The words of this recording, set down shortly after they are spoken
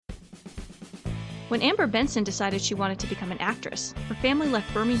When Amber Benson decided she wanted to become an actress, her family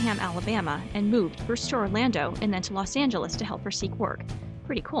left Birmingham, Alabama, and moved first to Orlando and then to Los Angeles to help her seek work.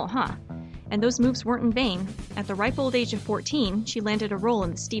 Pretty cool, huh? And those moves weren't in vain. At the ripe old age of 14, she landed a role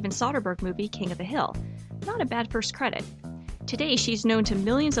in the Steven Soderbergh movie King of the Hill. Not a bad first credit. Today, she's known to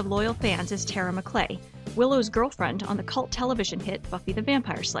millions of loyal fans as Tara McClay, Willow's girlfriend on the cult television hit Buffy the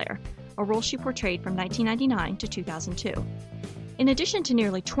Vampire Slayer, a role she portrayed from 1999 to 2002. In addition to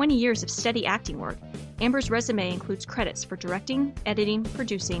nearly 20 years of steady acting work, Amber's resume includes credits for directing, editing,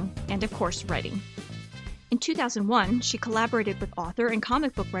 producing, and of course, writing. In 2001, she collaborated with author and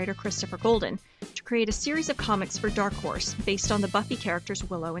comic book writer Christopher Golden to create a series of comics for Dark Horse based on the Buffy characters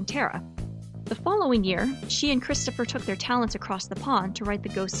Willow and Tara. The following year, she and Christopher took their talents across the pond to write The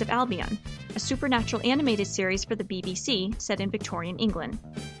Ghosts of Albion, a supernatural animated series for the BBC set in Victorian England.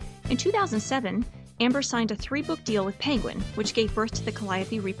 In 2007, Amber signed a 3-book deal with Penguin, which gave birth to the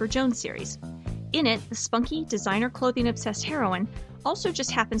Calliope Reaper Jones series. In it, the spunky, designer clothing-obsessed heroine also just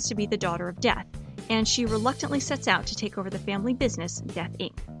happens to be the daughter of Death, and she reluctantly sets out to take over the family business, Death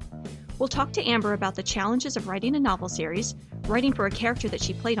Inc. We'll talk to Amber about the challenges of writing a novel series, writing for a character that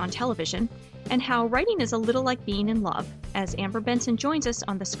she played on television, and how writing is a little like being in love, as Amber Benson joins us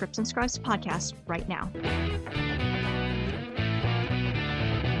on the Scripts and Scribes podcast right now.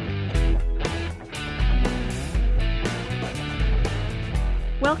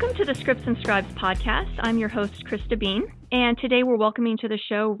 Welcome to the Scripts and Scribes podcast. I'm your host, Krista Bean, and today we're welcoming to the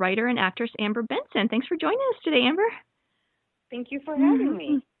show writer and actress Amber Benson. Thanks for joining us today, Amber. Thank you for having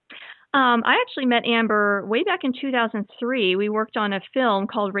me. I actually met Amber way back in 2003. We worked on a film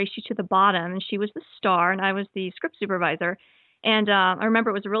called Race You to the Bottom, and she was the star, and I was the script supervisor. And I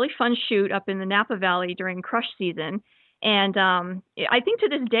remember it was a really fun shoot up in the Napa Valley during crush season. And I think to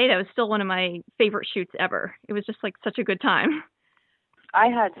this day, that was still one of my favorite shoots ever. It was just like such a good time. I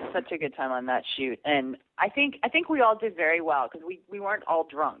had such a good time on that shoot, and I think we all did very well because we weren't all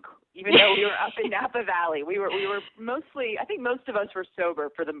drunk, even though we were up in Napa Valley. We were mostly, I think most of us were sober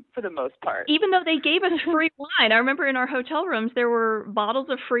for the most part. Even though they gave us free wine, I remember in our hotel rooms there were bottles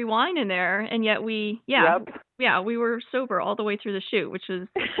of free wine in there, and yet we were sober all the way through the shoot, which was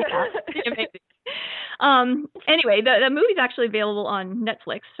amazing. Anyway, the movie's actually available on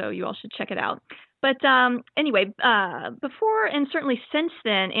Netflix, so you all should check it out. But anyway, before and certainly since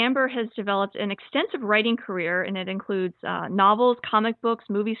then, Amber has developed an extensive writing career, and it includes novels, comic books,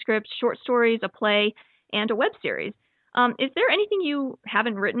 movie scripts, short stories, a play, and a web series. Is there anything you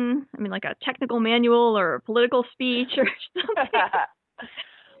haven't written? I mean, like a technical manual or a political speech or something?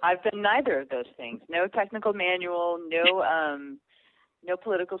 I've done neither of those things. No technical manual, no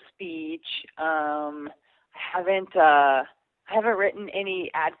political speech. I haven't written any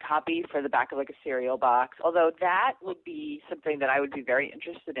ad copy for the back of like a cereal box, although that would be something that I would be very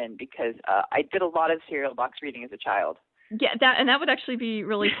interested in because I did a lot of cereal box reading as a child. Yeah, that would actually be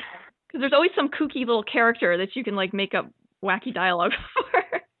really because there's always some kooky little character that you can like make up wacky dialogue for.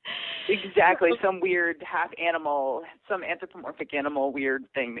 Exactly, some weird half animal, some anthropomorphic animal weird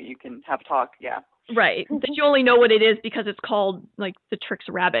thing that you can have talk, yeah. Right, that you only know what it is because it's called like the Trix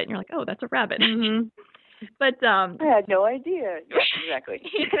Rabbit, and you're like, oh, that's a rabbit. Mm-hmm. But I had no idea. Yes, exactly.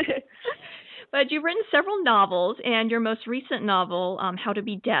 But you've written several novels, and your most recent novel, How to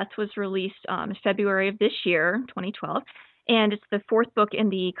Be Death, was released in February of this year, 2012, and it's the 4th book in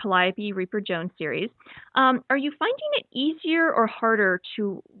the Calliope Reaper Jones series. Are you finding it easier or harder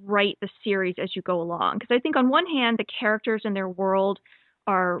to write the series as you go along? Because I think on one hand, the characters and their world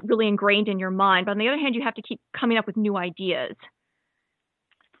are really ingrained in your mind, but on the other hand, you have to keep coming up with new ideas.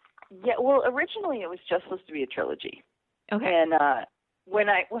 Yeah, well, originally it was just supposed to be a trilogy. Okay. And when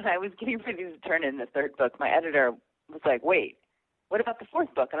I was getting ready to turn in the 3rd book, my editor was like, "Wait, what about the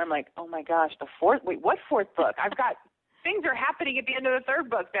 4th book?" And I'm like, "Oh my gosh, the 4th? Wait, what 4th book? I've got things are happening at the end of the 3rd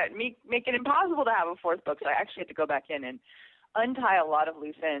book that make it impossible to have a 4th book." So I actually had to go back in and untie a lot of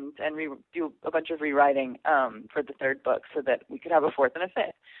loose ends and do a bunch of rewriting for the 3rd book so that we could have a 4th and a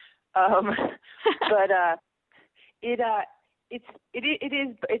 5th. But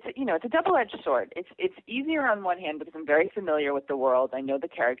it's a double-edged sword. It's easier on one hand because I'm very familiar with the world. I know the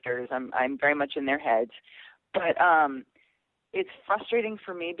characters. I'm very much in their heads. But it's frustrating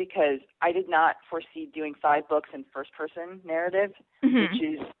for me because I did not foresee doing 5 books in first-person narrative, which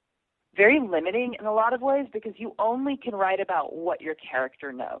is very limiting in a lot of ways because you only can write about what your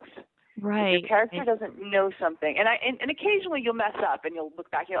character knows. Right. If your character doesn't know something, and occasionally you'll mess up and you'll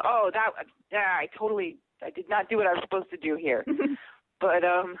look back and oh, I did not do what I was supposed to do here. But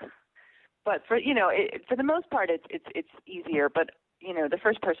for for the most part it's easier. But the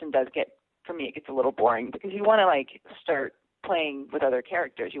first person does get, for me, it gets a little boring because you want to like start playing with other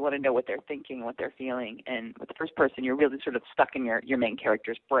characters. You want to know what they're thinking, what they're feeling. And with the first person, you're really sort of stuck in your main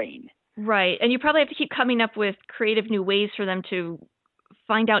character's brain. Right. And you probably have to keep coming up with creative new ways for them to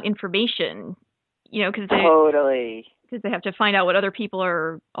find out information, because Totally. Because they have to find out what other people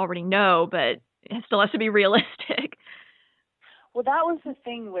already know, but it still has to be realistic. Well, that was the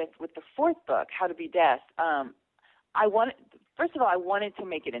thing with the fourth book, How to Be Death. First of all, I wanted to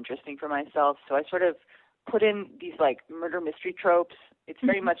make it interesting for myself, so I sort of put in these like murder mystery tropes. It's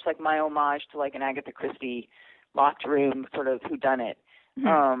very much like my homage to like an Agatha Christie locked room sort of whodunit.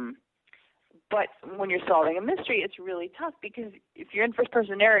 But when you're solving a mystery, it's really tough because if you're in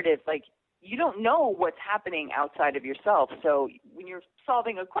first-person narrative, like you don't know what's happening outside of yourself. So when you're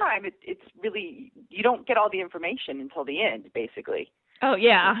solving a crime, it's really, you don't get all the information until the end, basically. Oh,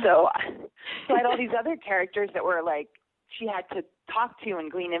 yeah. So I had all these other characters that were like, she had to talk to and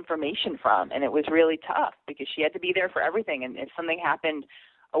glean information from, and it was really tough because she had to be there for everything. And if something happened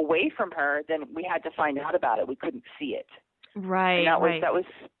away from her, then we had to find out about it. We couldn't see it. Right. And that right.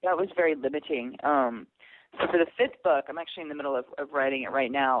 was very limiting. So for the fifth book, I'm actually in the middle of writing it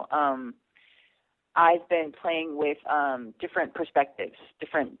right now. I've been playing with different perspectives,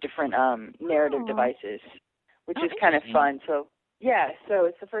 different narrative devices, which is kind of fun. So so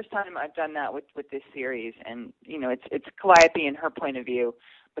it's the first time I've done that with this series, and it's Calliope and her point of view,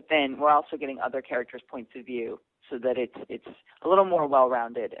 but then we're also getting other characters' points of view, so that it's a little more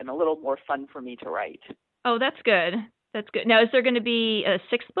well-rounded and a little more fun for me to write. Oh, that's good. That's good. Now, is there going to be a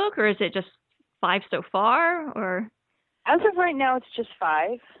sixth book, or is it just 5 so far? Or as of right now, it's just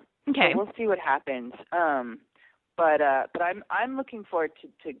 5. Okay, so we'll see what happens. But I'm looking forward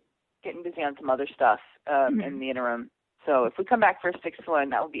to getting busy on some other stuff in the interim. So if we come back for a 6th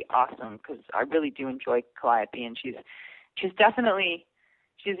one, that would be awesome because I really do enjoy Calliope, and she's a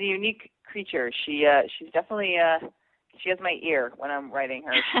unique creature. She's definitely she has my ear when I'm writing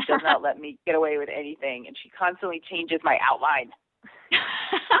her. She does not let me get away with anything, and she constantly changes my outline.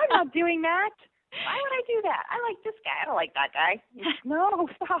 I'm not doing that. Why would I do that? I like this guy. I don't like that guy. No,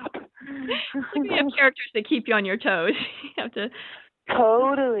 stop. You have characters that keep you on your toes. You have to.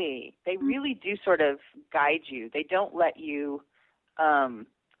 Totally. They really do sort of guide you. They don't let you.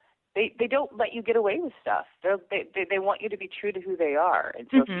 They don't let you get away with stuff. They want you to be true to who they are. And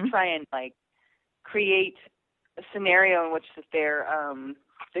so if you try and like create a scenario in which that they're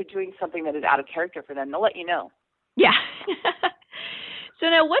doing something that is out of character for them, they'll let you know. Yeah. So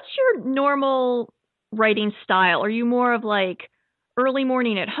now, what's your normal writing style? Are you more of like early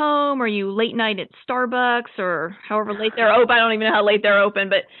morning at home? Are you late night at Starbucks, or however late they're open? I don't even know how late they're open,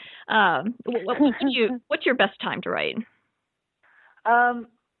 but what's your best time to write? I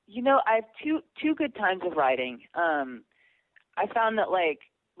have two good times of writing. I found that like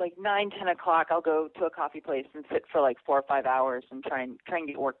 9, 10 o'clock, I'll go to a coffee place and sit for like 4 or 5 hours and try and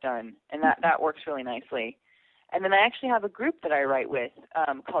get work done, and that works really nicely. And then I actually have a group that I write with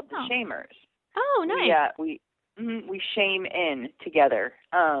called the Shamers. Oh, nice. We shame in together.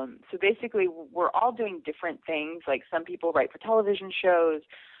 So basically, we're all doing different things. Like some people write for television shows.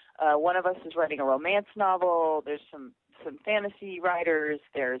 One of us is writing a romance novel. There's some fantasy writers.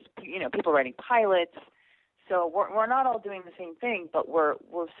 There's people writing pilots. So we're not all doing the same thing, but we're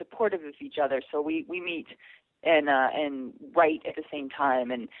supportive of each other. So we meet and write at the same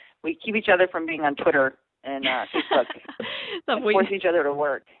time, and we keep each other from being on Twitter and Facebook. And force each other to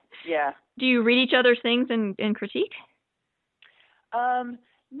work. Yeah. Do you read each other's things and critique?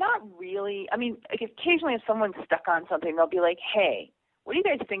 Not really. I mean, occasionally if someone's stuck on something, they'll be like, "Hey, what do you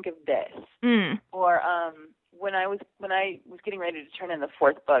guys think of this?" Or when I was getting ready to turn in the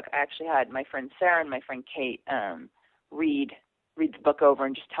 4th book, I actually had my friend Sarah and my friend Kate read the book over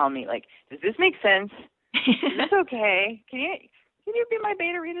and just tell me, like, does this make sense? Is this okay? Can you be my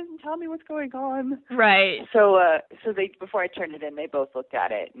beta readers and tell me what's going on? Right. So they, before I turned it in, they both looked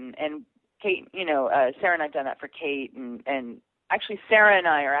at it, and Kate, Sarah and I've done that for Kate, and actually Sarah and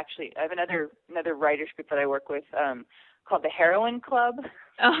I have another writers group that I work with called the Heroine Club.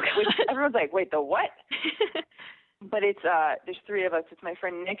 Oh, God. Which everyone's like, wait, the what? But it's there's 3 of us. It's my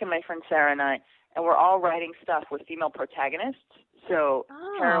friend Nick and my friend Sarah and I, and we're all writing stuff with female protagonists. So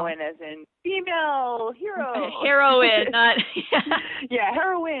heroine as in female hero. Heroine, not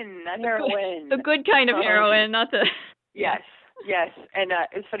heroine, not heroine. The good kind of heroine, not the. Yes. And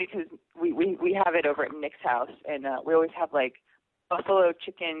it's funny because we have it over at Nick's house, and we always have like buffalo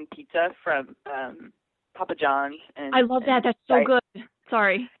chicken pizza from Papa John's. And I love that. That's so good.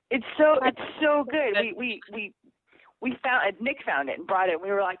 Sorry. It's so good. We found Nick found it and brought it. And we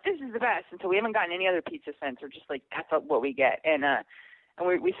were like, this is the best. And so we haven't gotten any other pizza since. We're just like, that's what we get. And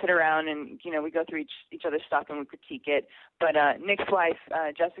and we sit around and, you know, we go through each other's stuff and we critique it. But Nick's wife,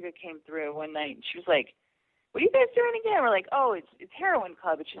 Jessica, came through one night and she was like, "What are you guys doing again?" We're like, "Oh, it's Heroine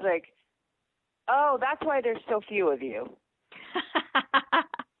Club." And she's like, "Oh, that's why there's so few of you."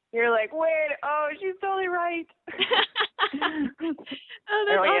 You're like, wait, oh, she's totally right. You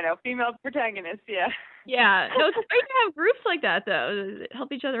know, female protagonists, yeah. Yeah, no, it's great to have groups like that, though, that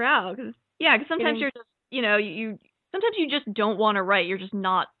help each other out. Because sometimes you're just, you know, sometimes you just don't want to write. You're just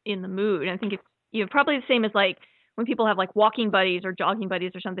not in the mood. And I think it's, you know, probably the same as like when people have like walking buddies or jogging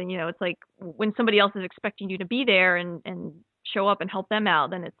buddies or something. You know, it's like when somebody else is expecting you to be there and show up and help them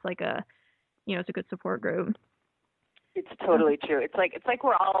out, then it's like it's a good support group. It's totally true. It's like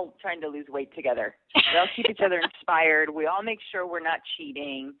we're all trying to lose weight together. We all keep each other inspired. We all make sure we're not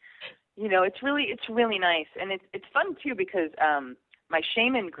cheating. You know, it's really nice, and it's fun too because my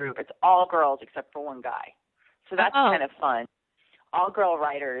shaman group, it's all girls except for one guy, so that's kind of fun. All girl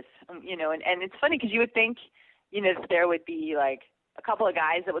writers, you know, and it's funny because you would think, you know, there would be like a couple of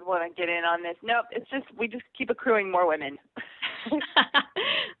guys that would want to get in on this. Nope, it's just we just keep accruing more women. It's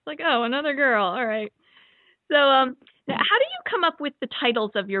like, oh, another girl. All right. So, how do you come up with the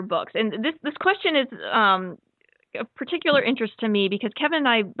titles of your books? And this question is of particular interest to me because Kevin and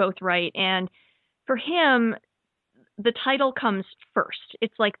I both write, and for him, the title comes first.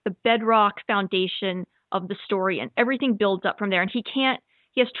 It's like the bedrock foundation of the story, and everything builds up from there. And he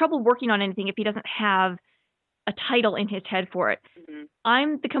has trouble working on anything if he doesn't have a title in his head for it. Mm-hmm.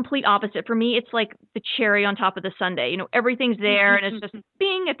 I'm the complete opposite. For me, it's like the cherry on top of the sundae. You know, everything's there, and it's just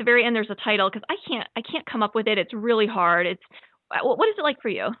bing at the very end. There's a title because I can't come up with it. It's really hard. What is it like for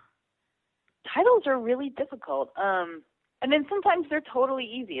you? Titles are really difficult. And then sometimes they're totally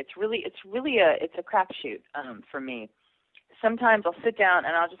easy. It's a crapshoot for me. Sometimes I'll sit down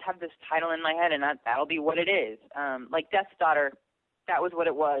and I'll just have this title in my head, and that'll be what it is. Like Death's Daughter, that was what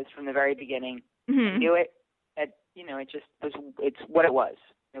it was from the very beginning. Mm-hmm. I knew it. You know, it just was. It's what it was.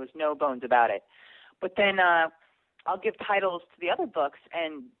 There was no bones about it. But then I'll give titles to the other books,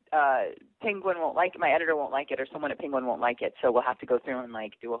 and Penguin won't like it. My editor won't like it, or someone at Penguin won't like it. So we'll have to go through and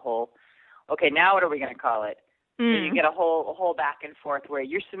like do a whole. Okay, now what are we going to call it? Mm. So you get a whole back and forth where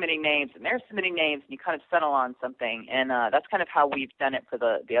you're submitting names and they're submitting names, and you kind of settle on something. And that's kind of how we've done it for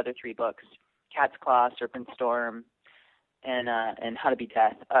the other three books: Cat's Claw, Serpent Storm, and How to Be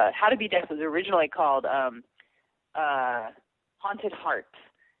Death. How to Be Death was originally called Haunted Heart.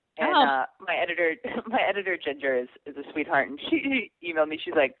 And my editor Ginger is a sweetheart, and she emailed me.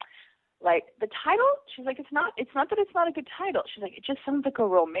 She's like the title. She's like, it's not that it's not a good title. She's like, it just sounds like a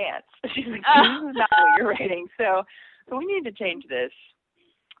romance. She's like, this is not what you're writing. So we need to change this.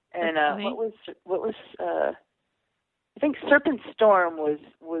 And what was I think Serpent Storm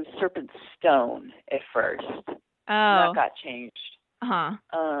was Serpent Stone at first. Oh, and that got changed. And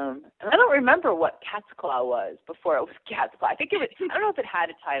I don't remember what Cat's Claw was before it was Cat's Claw. I think I don't know if it had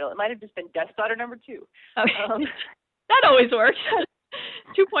a title. It might have just been Death's Daughter number 2. Okay. That always works.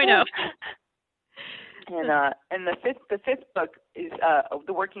 2.0. And the fifth book is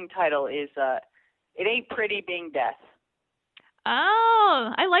the working title is It Ain't Pretty Being Death.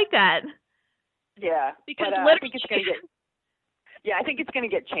 Oh, I like that. Yeah, because I think it's gonna get. Yeah, I think it's gonna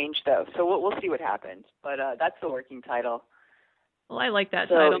get changed though. So we'll see what happens. But that's the working title. Well, I like that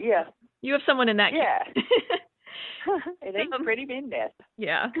title. Yeah. You have someone in that case. It ain't pretty being death.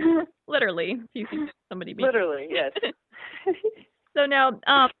 Yeah. Literally. You think somebody being Literally, yes. So now,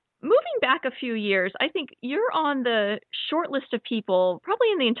 moving back a few years, I think you're on the short list of people,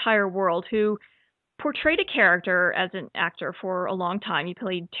 probably in the entire world, who portrayed a character as an actor for a long time. You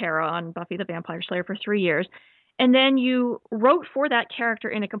played Tara on Buffy the Vampire Slayer for 3 years. And then you wrote for that character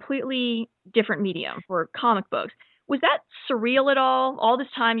in a completely different medium, for comic books. Was that surreal at all? All this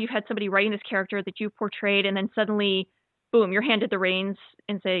time you've had somebody writing this character that you portrayed, and then suddenly, boom, you're handed the reins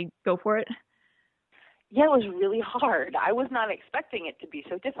and say, go for it? Yeah, it was really hard. I was not expecting it to be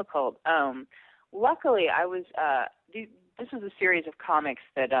so difficult. Luckily, I was this was a series of comics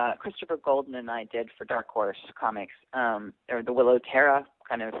that Christopher Golden and I did for Dark Horse Comics. They're the Willow Tara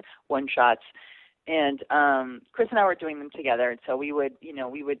kind of one-shots. And Chris and I were doing them together, and so we would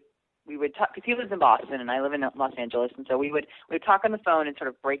talk, because he lives in Boston and I live in Los Angeles, and so we would talk on the phone and sort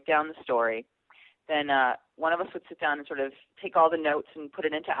of break down the story. Then one of us would sit down and sort of take all the notes and put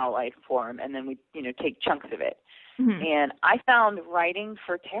it into outline form, and then we'd take chunks of it. Mm-hmm. And I found writing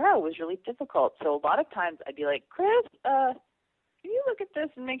for Tara was really difficult. So a lot of times I'd be like, Chris, can you look at this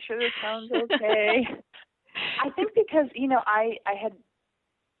and make sure this sounds okay? I think because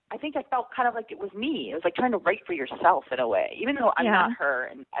I think I felt kind of like it was me. It was like trying to write for yourself in a way, even though I'm not her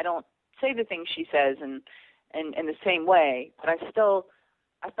and I don't say the things she says and in the same way, but I still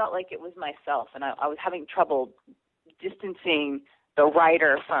like it was myself, and I was having trouble distancing the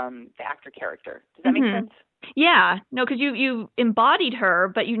writer from the actor character. Does that make sense? Yeah, no, because you embodied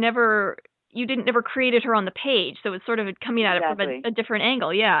her, but you never created her on the page, so it's sort of coming at it from a different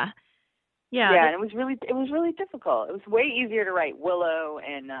angle. Yeah. Yeah, and it was really difficult. It was way easier to write Willow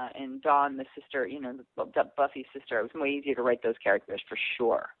and Dawn, the sister, Buffy's sister. It was way easier to write those characters for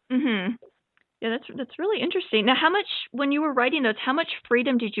sure. Mhm. Yeah, that's really interesting. Now, when you were writing those, how much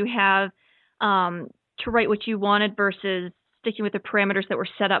freedom did you have to write what you wanted versus sticking with the parameters that were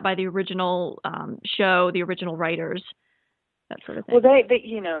set up by the original show, the original writers, that sort of thing? Well,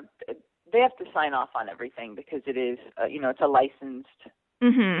 they have to sign off on everything because it is, it's a licensed,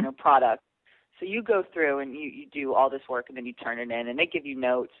 product. So you go through and you do all this work and then you turn it in and they give you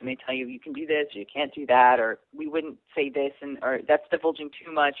notes and they tell you can do this or you can't do that or we wouldn't say this or that's divulging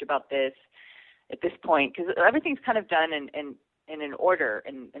too much about this at this point because everything's kind of done in an order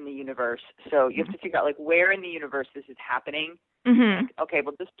in the universe. So you have to figure out like where in the universe this is happening. Like, okay,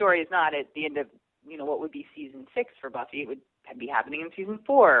 well this story is not at the end of what would be season 6 for Buffy. It would be happening in season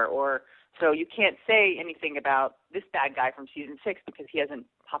 4 or so you can't say anything about this bad guy from season 6 because he hasn't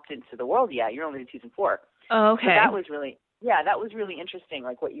popped into the world yet. You're only in season 4. Oh, okay. So that was really interesting.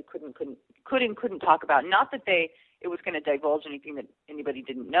 Like what you couldn't talk about. Not that it was going to divulge anything that anybody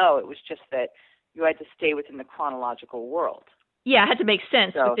didn't know. It was just that you had to stay within the chronological world. Yeah, it had to make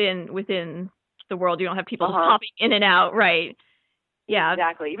sense within the world. You don't have people popping in and out, right? Yeah,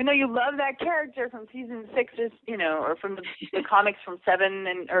 exactly. Even though you love that character from season 6, or from the comics from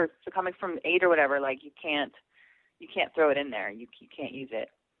 7 or the comics from 8 or whatever, like you can't throw it in there. You can't use it.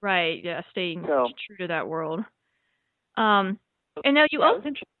 Right. Yeah, staying true to that world. And now you also was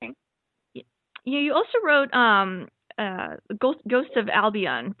interesting. You also wrote Ghosts of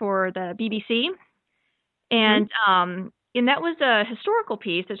Albion for the BBC, and that was a historical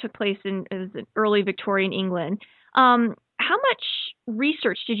piece that took place in early Victorian England. How much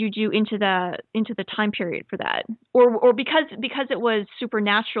research did you do into the time period for that, or because it was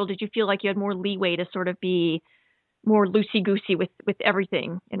supernatural, did you feel like you had more leeway to sort of be more loosey goosey with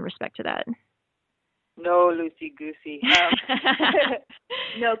everything in respect to that? No loosey goosey.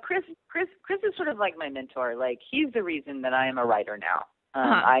 No, Chris is sort of like my mentor. Like he's the reason that I am a writer now.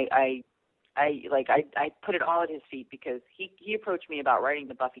 I put it all at his feet because he approached me about writing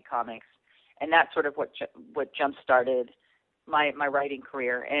the Buffy comics, and that's sort of what jump started my writing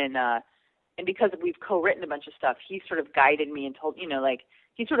career. And because we've co-written a bunch of stuff, he sort of guided me and told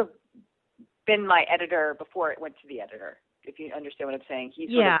he's sort of been my editor before it went to the editor. If you understand what I'm saying, he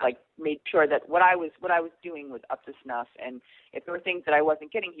sort of like made sure that what I was doing was up to snuff. And if there were things that I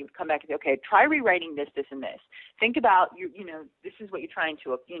wasn't getting, he would come back and say, okay, try rewriting this, this, and this. Think about this is what you're trying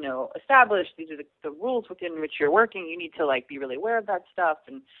to establish. These are the rules within which you're working. You need to like be really aware of that stuff.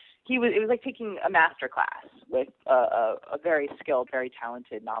 And it was like taking a master class with a very skilled, very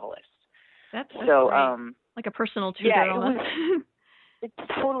talented novelist. That's so great. Like a personal tutor. Yeah, it's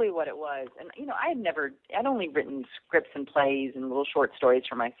totally what it was. And, I'd only written scripts and plays and little short stories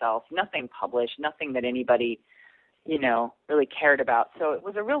for myself, nothing published, nothing that anybody, really cared about. So it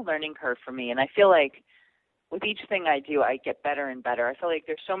was a real learning curve for me. And I feel like with each thing I do, I get better and better. I feel like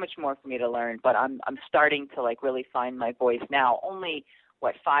there's so much more for me to learn, but I'm starting to like really find my voice now. Only,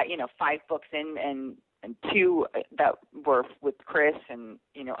 5 books in and 2 that were with Chris and,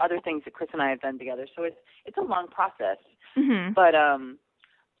 other things that Chris and I have done together. So it's a long process. Mm-hmm.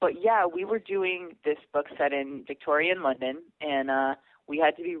 But yeah, we were doing this book set in Victorian London, and we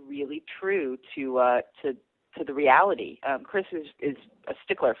had to be really true to the reality. Chris is a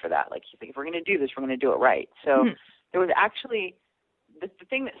stickler for that. Like, he's like, if we're going to do this, we're going to do it right. So there was actually the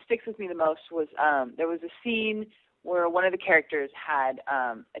thing that sticks with me the most was there was a scene where one of the characters had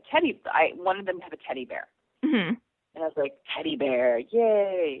a teddy. I wanted them to have a teddy bear, and I was like, teddy bear,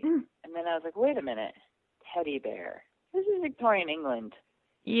 yay! And then I was like, wait a minute, teddy bear. This is Victorian England.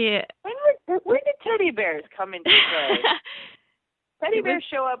 Yeah. When did teddy bears come into play? Teddy bears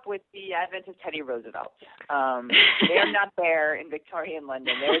show up with the advent of Teddy Roosevelt. They are not there in Victorian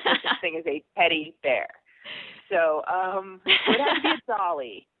London. There is such a thing as a teddy bear. So it had to be a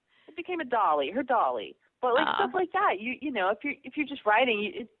dolly. It became a dolly, her dolly. But like stuff like that, if you're just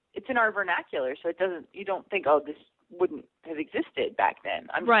writing, it's in our vernacular, so you don't think, oh, this wouldn't have existed back then.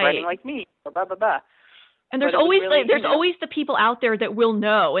 I'm just writing like me, or blah blah blah. And there's always always the people out there that will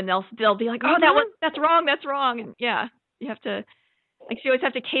know, and they'll be like, oh, that's wrong, and yeah, you have to, like, you always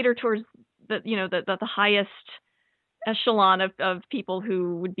have to cater towards the highest echelon of people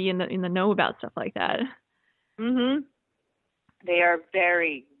who would be in the know about stuff like that. Mhm. They are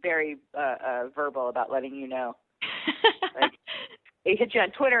very, very verbal about letting you know. Like, they hit you on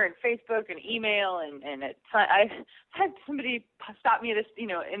Twitter and Facebook and email, and I had somebody stop me at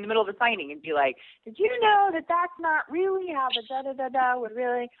in the middle of a signing and be like, "Did you know that that's not really how the da da da da would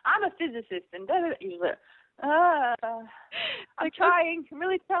really? I'm a physicist and da da." He's like, I'm trying. I'm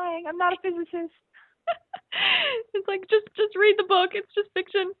really trying. I'm not a physicist. It's like just read the book. It's just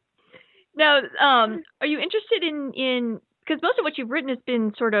fiction. Now, are you interested in because most of what you've written has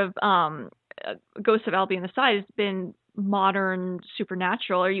been sort of Ghosts of Albion Aside has been modern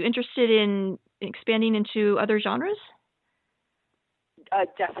supernatural. Are you interested in expanding into other genres?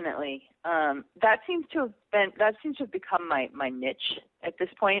 Definitely. That seems to have become my niche at this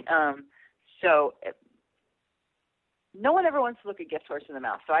point. So no one ever wants to look a gift horse in the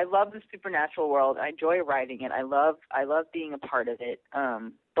mouth. So I love the supernatural world. I enjoy writing it. I love being a part of it.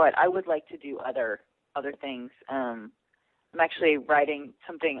 But I would like to do other things. I'm actually writing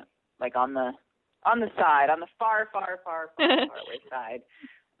something like on the side, on the far away side.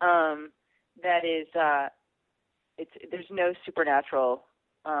 That is there's no supernatural.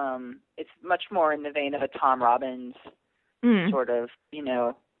 It's much more in the vein of a Tom Robbins sort of,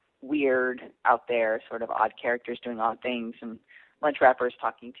 weird out there, sort of odd characters doing odd things and lunch wrappers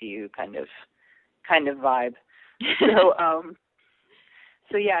talking to you kind of vibe. So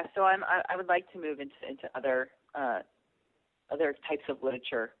I would like to move into other types of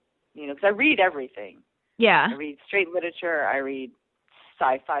literature, because I read everything. Yeah. I read straight literature. I read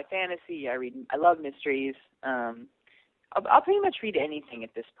sci-fi, fantasy. I love mysteries. I'll pretty much read anything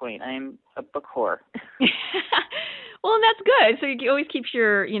at this point. I'm a book whore. Well, and that's good. So you always keeps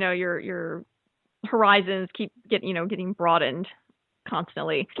your horizons getting broadened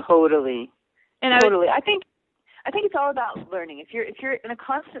constantly. Totally. And totally. I think it's all about learning. If you're in a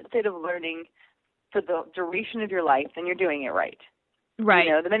constant state of learning for the duration of your life, then you're doing it right. Right.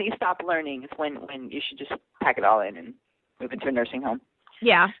 The minute you stop learning is when you should just pack it all in and move into a nursing home.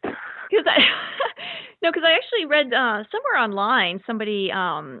 Yeah. Because I actually read somewhere online, somebody,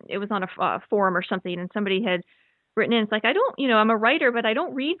 it was on a forum or something, and somebody had written in, it's like, I'm a writer, but I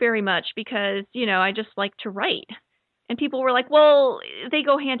don't read very much because, I just like to write. And people were like, well, they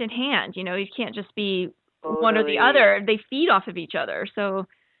go hand in hand, you can't just be one or the other. They feed off of each other. So,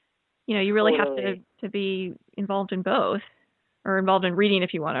 you really have to be involved in both, or involved in reading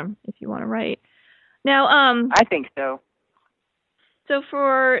if you want to write. Now, I think so. So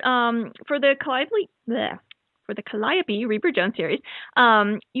for the Calliope Reaper Jones series,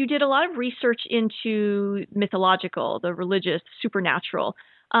 you did a lot of research into mythological, the religious, supernatural.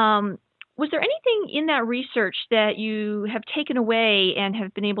 Was there anything in that research that you have taken away and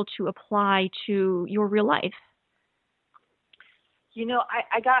have been able to apply to your real life?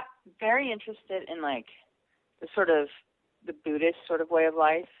 I got very interested in the Buddhist sort of way of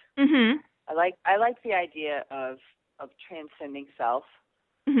life. Mm-hmm. I like the idea of transcending self,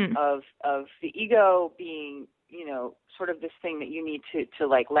 mm-hmm. of the ego being, sort of this thing that you need to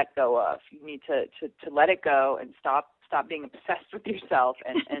let go of. You need to let it go and stop being obsessed with yourself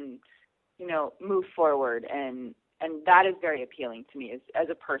and move forward. And that is very appealing to me as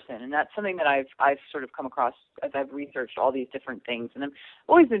a person. And that's something that I've sort of come across as I've researched all these different things. And I've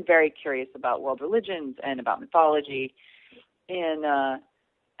always been very curious about world religions and about mythology. And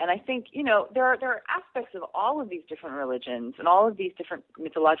I think, there are aspects of all of these different religions and all of these different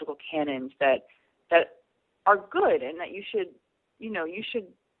mythological canons that are good and that you should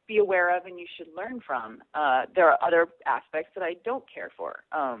be aware of and you should learn from. There are other aspects that I don't care for.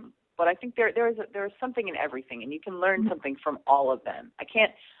 But I think there is something in everything, and you can learn something from all of them. I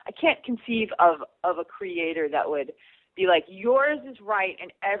can't conceive of a creator that would be like, yours is right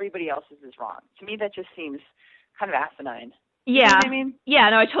and everybody else's is wrong. To me, that just seems kind of asinine. Yeah. You know what I mean? Yeah,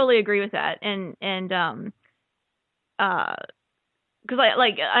 no, I totally agree with that. And because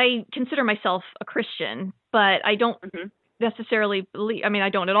I consider myself a Christian, but I don't necessarily believe, I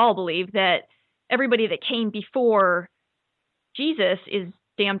don't at all believe that everybody that came before Jesus is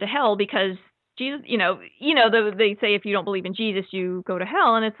damned to hell because Jesus, they say if you don't believe in Jesus, you go to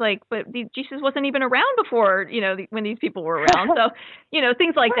hell. And it's like, but Jesus wasn't even around before, when these people were around. So,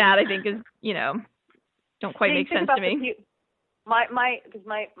 things like that, I think is, don't quite make sense to me. My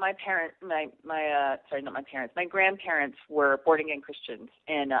grandparents were born again Christians,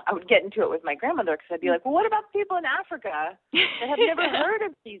 and I would get into it with my grandmother because I'd be like, well, what about the people in Africa that have never heard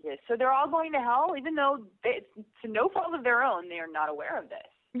of Jesus? So they're all going to hell, even though to no fault of their own, they are not aware of this.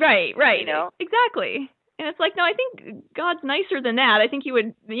 Right. Exactly. And it's like, no, I think God's nicer than that. I think he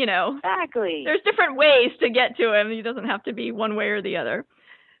would, Exactly. There's different ways to get to him. He doesn't have to be one way or the other.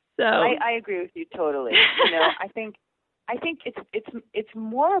 So I agree with you totally. I think it's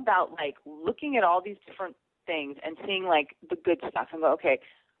more about looking at all these different things and seeing like the good stuff and go, okay,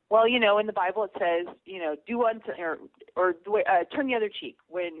 well, you know, in the Bible it says, you know, do unto or turn the other cheek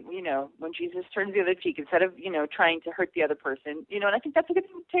when, you know, when Jesus turns the other cheek instead of, you know, trying to hurt the other person, you know, and I think that's a good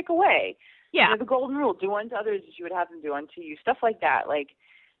thing to take away. Yeah. You know, the golden rule, do unto others as you would have them do unto you, stuff like that. Like,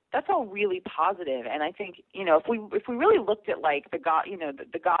 that's all really positive. And I think, you know, if we really looked at like the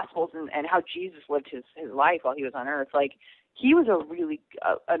Gospels and how Jesus lived his life while he was on earth, like he was a really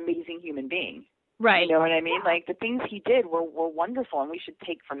amazing human being. Right. You know what I mean? Like the things he did were wonderful, and we should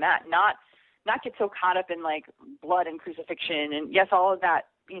take from that. Not get so caught up in like blood and crucifixion, and yes, all of that,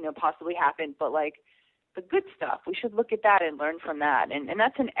 you know, possibly happened, but like the good stuff, we should look at that and learn from that. And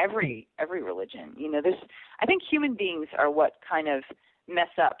that's in every religion. You know, I think human beings are what kind of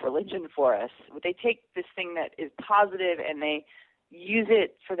mess up religion for us. They take this thing that is positive and they use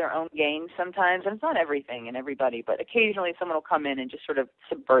it for their own gain sometimes, and it's not everything and everybody, but occasionally someone will come in and just sort of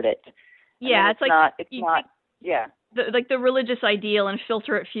subvert it. Yeah, it's not. Yeah. Like the religious ideal and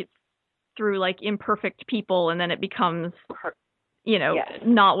filter it through like imperfect people, and then it becomes, you know,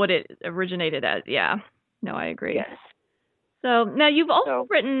 not what it originated as. Yeah. No, I agree. Yes. So now you've also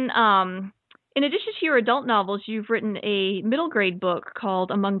written, in addition to your adult novels, you've written a middle grade book called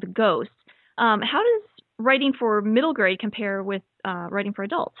Among the Ghosts. How does writing for middle grade compare with writing for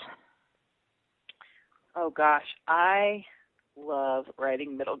adults? Oh gosh, I love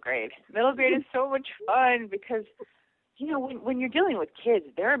writing middle grade. Middle grade is so much fun because, you know, when you're dealing with kids,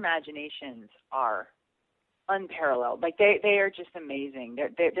 their imaginations are unparalleled. Like they are just amazing.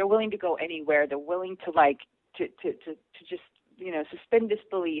 They're willing to go anywhere. They're willing to like to just, you know, suspend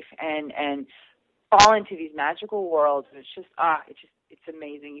disbelief and fall into these magical worlds. And it's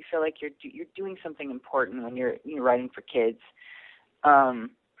amazing. You feel like you're doing something important when you're writing for kids.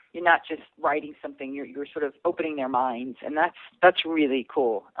 You're not just writing something, you're sort of opening their minds, and that's really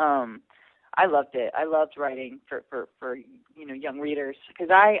cool. I loved it. I loved writing for you know, young readers, because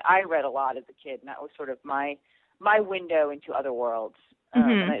I read a lot as a kid, and that was sort of my window into other worlds.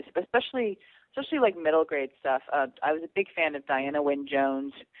 And especially like middle grade stuff. I was a big fan of Diana Wynne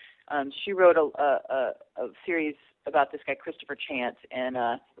Jones. She wrote a series about this guy Christopher Chance, and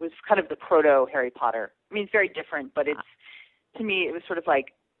it was kind of the proto Harry Potter. I mean, it's very different, but to me it was sort of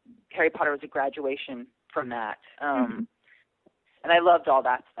like Harry Potter was a graduation from that. And I loved all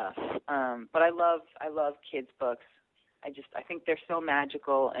that stuff. But I love kids' books. I think they're so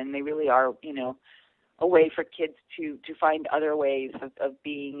magical, and they really are, you know, a way for kids to find other ways of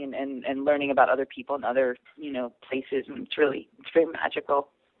being and learning about other people and other, you know, places. And it's very magical.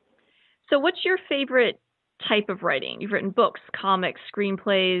 So what's your favorite type of writing? You've written books, comics,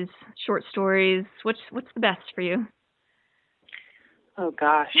 screenplays, short stories. What's the best for you? Oh,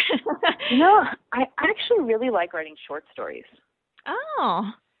 gosh. You know, I actually really like writing short stories. Oh.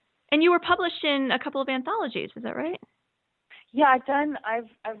 And you were published in a couple of anthologies, is that right? Yeah,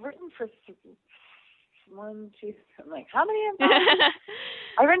 I've written for one, two, I'm like, how many anthologies?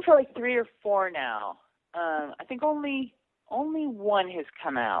 I've written for like 3 or 4 now. I think only one has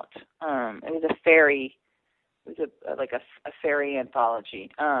come out. It was a fairy. It was a fairy anthology.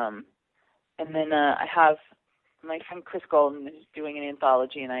 And then I have my friend Chris Golden is doing an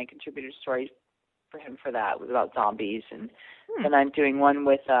anthology, and I contributed a story for him for that. It was about zombies. And then I'm doing one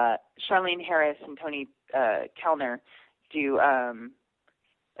with Charlene Harris and Tony Kellner do a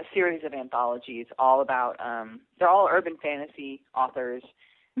series of anthologies all about, they're all urban fantasy authors.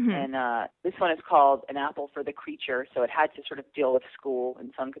 And this one is called An Apple for the Creature, so it had to sort of deal with school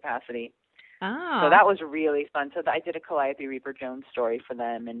in some capacity. Oh. So that was really fun. So I did a Calliope Reaper Jones story for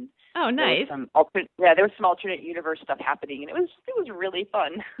them, and nice. There was some alternate universe stuff happening, and it was really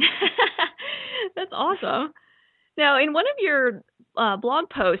fun. That's awesome. Now, in one of your blog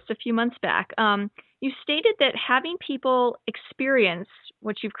posts a few months back, you stated that having people experience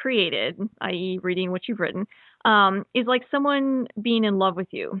what you've created, i.e. reading what you've written, is like someone being in love with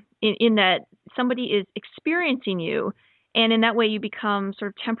you, in that somebody is experiencing you, and in that way you become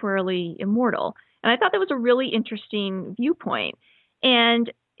sort of temporarily immortal. And I thought that was a really interesting viewpoint.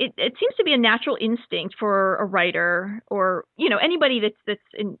 And it seems to be a natural instinct for a writer, or, you know, anybody that's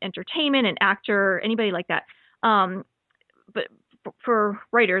in entertainment, an actor, anybody like that. But for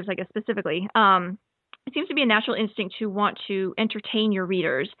writers, I guess specifically, it seems to be a natural instinct to want to entertain your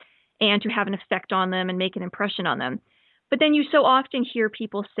readers and to have an effect on them and make an impression on them. But then you so often hear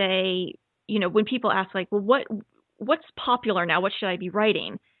people say, you know, when people ask like, well, what's popular now? What should I be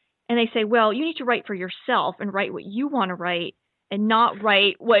writing? And they say, well, you need to write for yourself and write what you want to write and not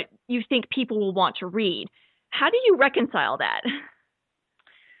write what you think people will want to read. How do you reconcile that?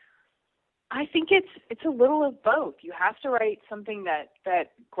 I think it's a little of both. You have to write something that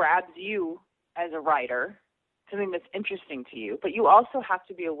grabs you as a writer, something that's interesting to you, but you also have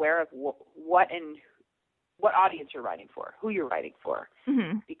to be aware of what audience you're writing for, who you're writing for.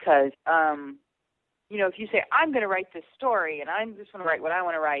 Mm-hmm. Because, if you say, I'm going to write this story and I'm just going to write what I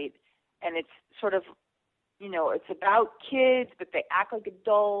want to write, and it's sort of, it's about kids, but they act like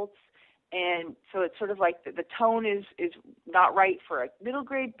adults, and so it's sort of like the tone is not right for a middle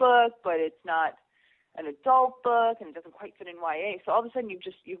grade book, but it's not an adult book, and it doesn't quite fit in YA. So all of a sudden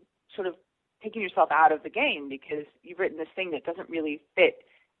you've sort of taken yourself out of the game because you've written this thing that doesn't really fit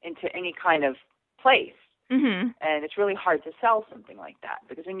into any kind of place. Mm-hmm. And it's really hard to sell something like that,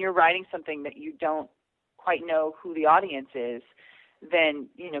 because when you're writing something that you don't quite know who the audience is, then,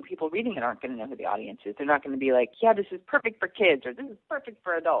 people reading it aren't going to know who the audience is. They're not going to be like, yeah, this is perfect for kids, or this is perfect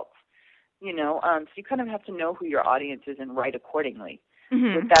for adults. So you kind of have to know who your audience is and write accordingly.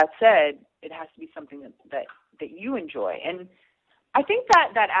 Mm-hmm. With that said, it has to be something that you enjoy. And I think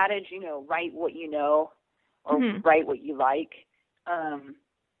that adage, write what you know, or mm-hmm. write what you like,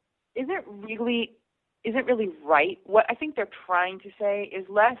 isn't really right. What I think they're trying to say is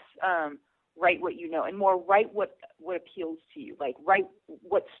less write what you know and more write what appeals to you. Like, write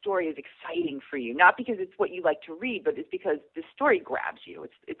what story is exciting for you, not because it's what you like to read, but it's because the story grabs you.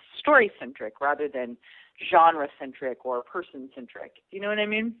 It's story-centric rather than genre-centric or person-centric. Do you know what I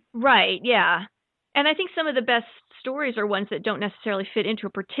mean? Right, yeah. And I think some of the best stories are ones that don't necessarily fit into a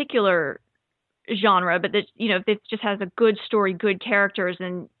particular genre, but that, it just has a good story, good characters,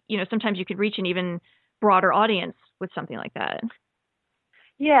 and, sometimes you could reach an even broader audience with something like that.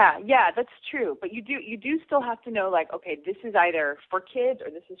 Yeah, that's true. But you do still have to know, like, okay, this is either for kids or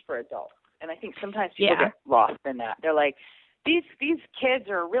this is for adults. And I think sometimes people get lost in that. They're like, these kids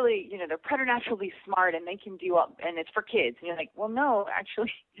are really, they're preternaturally smart and they can do all, and it's for kids. And you're like, well, no,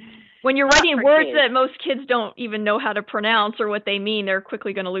 actually. When you're writing words that most kids don't even know how to pronounce or what they mean, they're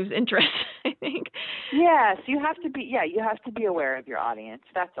quickly going to lose interest, I think. Yeah, so you have to be aware of your audience.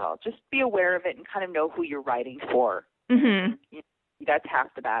 That's all. Just be aware of it and kind of know who you're writing for. Mm-hmm. That's half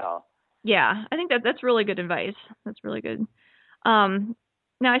the battle. Yeah, I think that's really good advice. That's really good.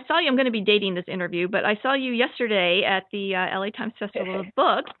 Now, I saw you, I'm going to be dating this interview, but I saw you yesterday at the LA Times Festival of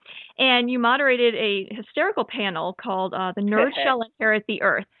Books, and you moderated a hysterical panel called The Nerd Shall Inherit the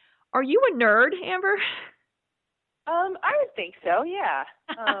Earth. Are you a nerd, Amber? I would think so, yeah.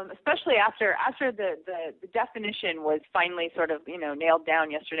 Especially after the definition was finally sort of, nailed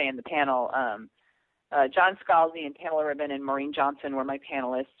down yesterday in the panel. John Scalzi and Pamela Ribon and Maureen Johnson were my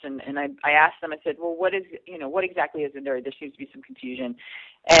panelists, and I asked them, I said, well, what exactly is a nerd? There seems to be some confusion.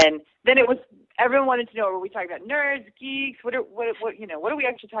 And then everyone wanted to know, are we talking about nerds, geeks, what are we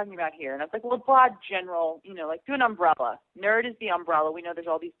actually talking about here? And I was like, well, broad, general, like do an umbrella. Nerd is the umbrella. We know there's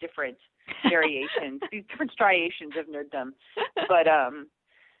all these different variations, these different striations of nerddom. But,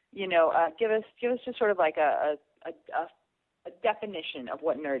 give us just sort of like a definition of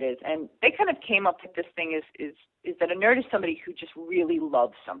what nerd is. And they kind of came up with this thing is that a nerd is somebody who just really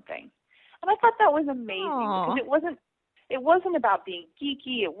loves something. And I thought that was amazing. Aww. Because it wasn't about being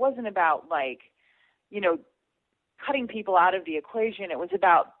geeky. It wasn't about cutting people out of the equation. It was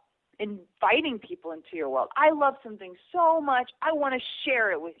about inviting people into your world. I love something so much, I want to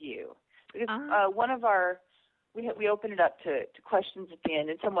share it with you. Because we opened it up to questions at the end,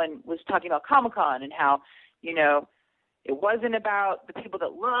 and someone was talking about Comic-Con and how, it wasn't about the people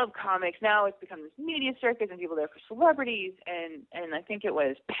that love comics. Now it's become this media circus and people there for celebrities. And I think it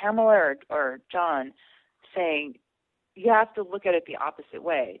was Pamela or John saying, you have to look at it the opposite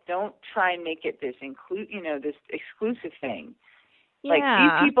way. Don't try and make it this this exclusive thing. Yeah. Like,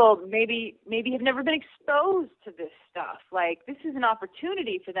 these people maybe have never been exposed to this stuff. Like, this is an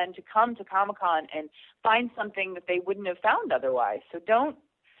opportunity for them to come to Comic-Con and find something that they wouldn't have found otherwise. So don't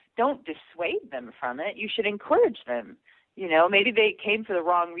dissuade them from it. You should encourage them. Maybe they came for the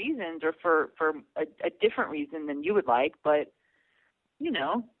wrong reasons or for a different reason than you would like, but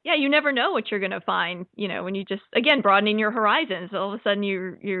Yeah, you never know what you're going to find, when you just, again, broadening your horizons. All of a sudden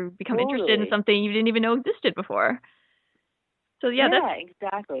you become interested in something you didn't even know existed before. So yeah,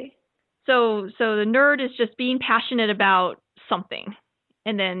 exactly. So the nerd is just being passionate about something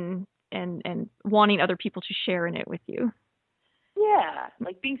and then and wanting other people to share in it with you. Yeah,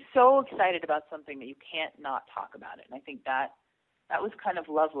 like being so excited about something that you can't not talk about it. And I think that was kind of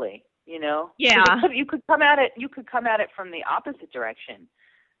lovely, Yeah. You could come at it from the opposite direction,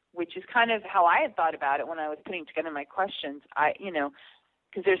 which is kind of how I had thought about it when I was putting together my questions.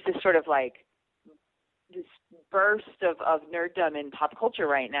 Because there's this sort of like this burst of nerddom in pop culture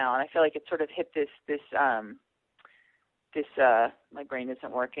right now, and I feel like it sort of hit this my brain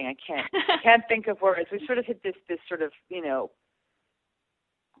isn't working. I can't think of words. We sort of hit this sort of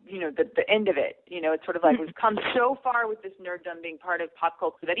the end of it. It's sort of like we've come so far with this nerddom being part of pop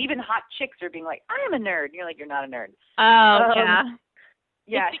culture that even hot chicks are being like, I am a nerd. And you're like, you're not a nerd. Oh, yeah.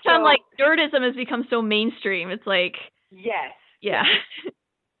 Yeah. It's become like nerdism has become so mainstream. It's like, yes. Yeah.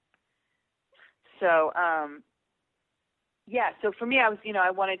 So, so for me, I was,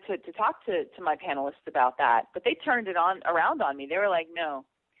 I wanted to talk to my panelists about that, but they turned it around on me. They were like, no,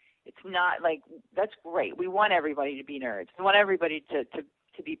 it's not like, that's great. We want everybody to be nerds. We want everybody to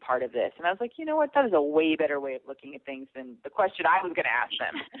be part of this. And I was like, you know what? That is a way better way of looking at things than the question I was going to ask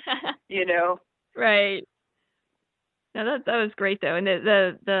them, Right. No, that was great though. And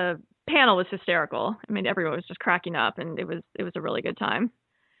the panel was hysterical. I mean, everyone was just cracking up, and it was a really good time.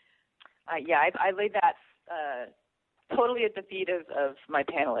 I laid that totally at the feet of my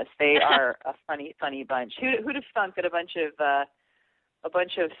panelists. They are a funny bunch. Who'd have thunk that a bunch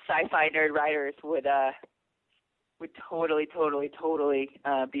of sci-fi nerd writers would totally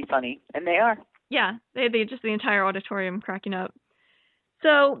be funny, and they are. Yeah, they just the entire auditorium cracking up.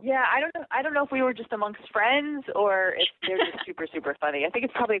 So yeah, I don't know if we were just amongst friends or if they're just super super funny. I think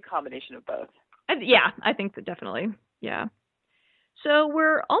it's probably a combination of both. Yeah, I think that definitely. Yeah. So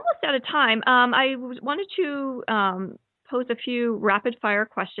we're almost out of time. I wanted to pose a few rapid fire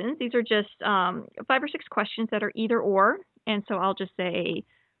questions. These are just 5 or 6 questions that are either or, and so I'll just say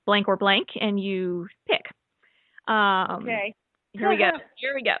blank or blank, and you pick. Okay. Here we go.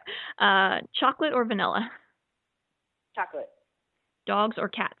 Chocolate or vanilla? Chocolate. Dogs or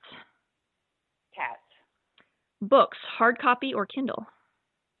cats? Cats. Books, hard copy or Kindle?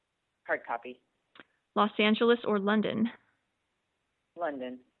 Hard copy. Los Angeles or London?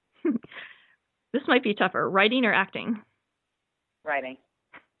 London. This might be tougher. Writing or acting? Writing.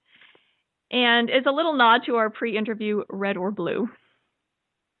 And as a little nod to our pre-interview, red or blue?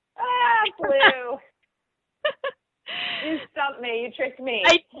 Blue. You stumped me. You tricked me.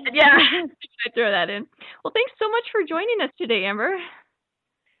 I throw that in. Well, thanks so much for joining us today, Amber.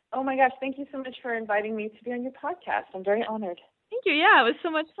 Oh my gosh, thank you so much for inviting me to be on your podcast. I'm very honored. Thank you. Yeah, it was so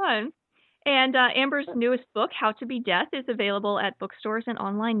much fun. And Amber's newest book, How to Be Death, is available at bookstores and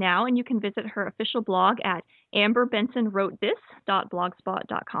online now, and you can visit her official blog at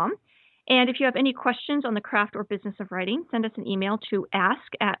amberbensonwrotethis.blogspot.com. And if you have any questions on the craft or business of writing, send us an email to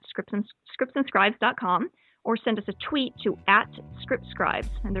ask@scriptsandscribes.com or send us a tweet to @scriptscribes.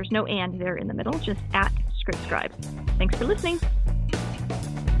 And there's no and there in the middle, just @scriptscribes. Thanks for listening.